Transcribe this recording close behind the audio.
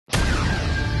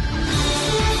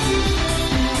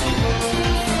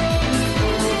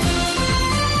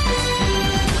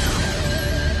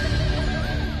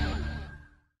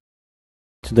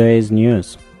Today's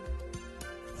news.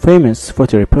 Famous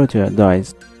photo reporter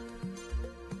dies.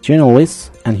 Journalists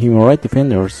and human rights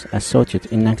defenders assaulted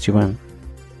in Nakhchivan.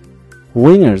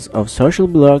 Winners of social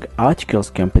blog articles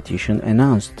competition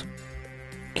announced.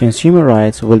 Consumer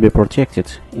rights will be protected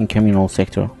in communal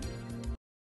sector.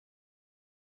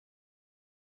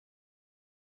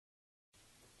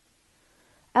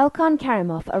 Elkan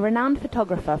Karimov, a renowned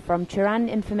photographer from Turan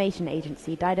Information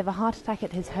Agency, died of a heart attack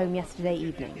at his home yesterday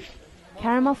evening.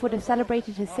 Karimov would have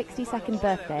celebrated his 62nd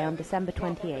birthday on December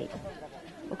 28th.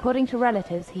 According to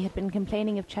relatives, he had been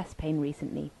complaining of chest pain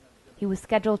recently. He was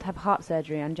scheduled to have heart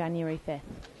surgery on January 5th.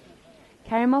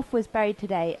 Karimov was buried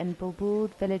today in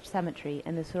Bulbul Village Cemetery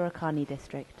in the Surakhani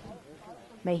district.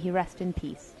 May he rest in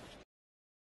peace.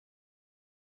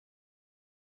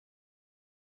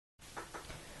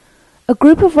 A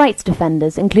group of rights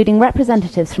defenders, including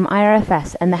representatives from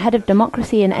IRFS and the head of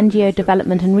Democracy and NGO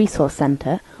Development and Resource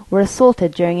Center, were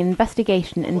assaulted during an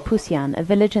investigation in Pusian, a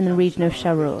village in the region of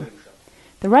Sharur.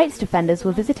 The rights defenders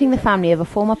were visiting the family of a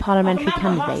former parliamentary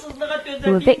candidate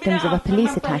who were victims of a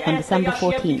police attack on December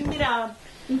 14th.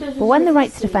 But when the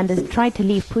rights defenders tried to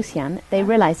leave Pusian, they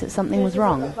realized that something was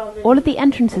wrong. All of the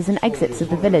entrances and exits of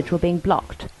the village were being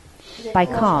blocked by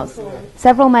cars.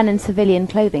 Several men in civilian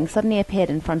clothing suddenly appeared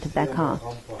in front of their car.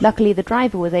 Luckily, the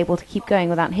driver was able to keep going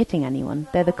without hitting anyone,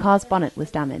 though the car's bonnet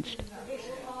was damaged.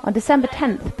 On December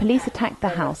 10th, police attacked the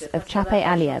house of Chapay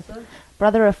Aliyev,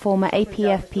 brother of former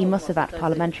APFP Musavat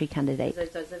parliamentary candidate.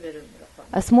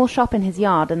 A small shop in his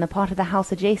yard and the part of the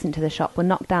house adjacent to the shop were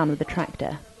knocked down with a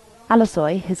tractor.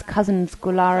 Alosoy, his cousins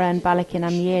Gulara and Balakin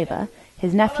Amlieva,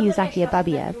 his nephew Zakia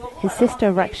Babiev, his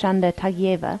sister Rakshanda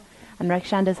Tagieva, and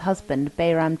Rakshanda's husband,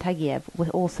 Bayram Tagiev, were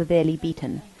all severely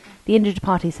beaten. The injured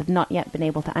parties have not yet been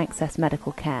able to access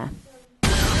medical care.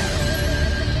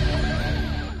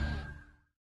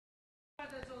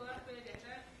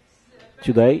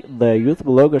 Today, the Youth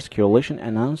Bloggers Coalition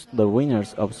announced the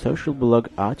winners of Social Blog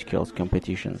Articles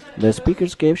competition. The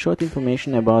speakers gave short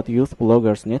information about Youth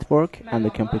Bloggers Network and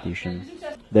the competition.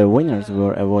 The winners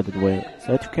were awarded with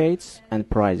certificates and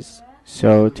prizes.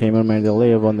 So, Teymur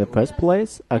Merdaliyev won the first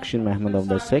place, Akshin Mahmudov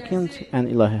the second, and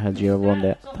Ilahi Hajiev won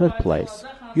the third place.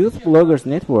 Youth Bloggers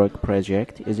Network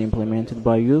project is implemented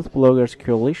by Youth Bloggers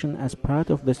Coalition as part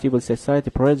of the civil society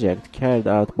project carried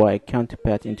out by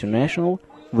Counterpart International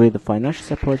with financial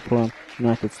support from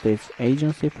United States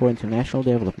Agency for International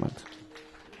Development.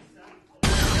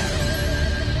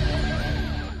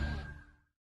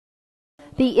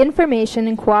 The Information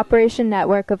and Cooperation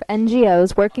Network of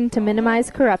NGOs working to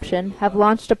minimize corruption have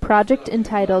launched a project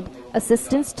entitled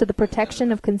Assistance to the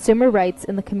Protection of Consumer Rights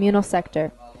in the Communal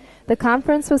Sector. The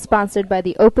conference was sponsored by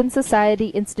the Open Society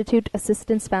Institute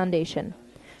Assistance Foundation.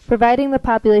 Providing the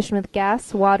population with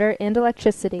gas, water, and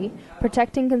electricity,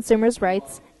 protecting consumers'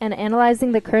 rights, and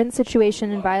analyzing the current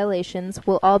situation and violations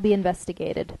will all be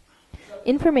investigated.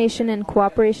 Information and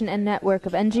Cooperation and Network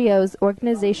of NGOs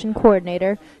Organization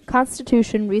Coordinator,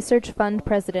 Constitution Research Fund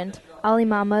President Ali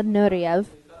Mahmud Nuriev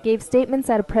gave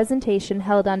statements at a presentation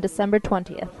held on December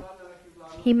 20th.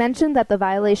 He mentioned that the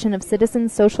violation of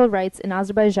citizens' social rights in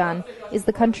Azerbaijan is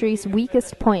the country's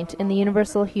weakest point in the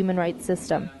universal human rights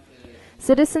system.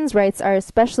 Citizens' rights are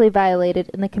especially violated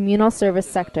in the communal service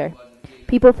sector.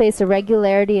 People face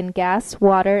irregularity in gas,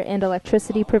 water, and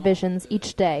electricity provisions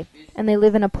each day, and they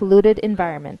live in a polluted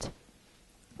environment.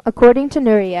 According to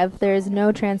Nuriev, there is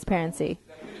no transparency.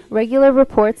 Regular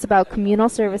reports about communal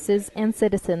services and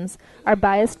citizens are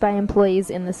biased by employees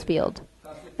in this field.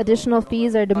 Additional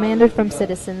fees are demanded from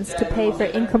citizens to pay for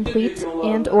incomplete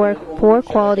and/or poor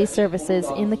quality services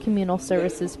in the communal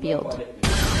services field.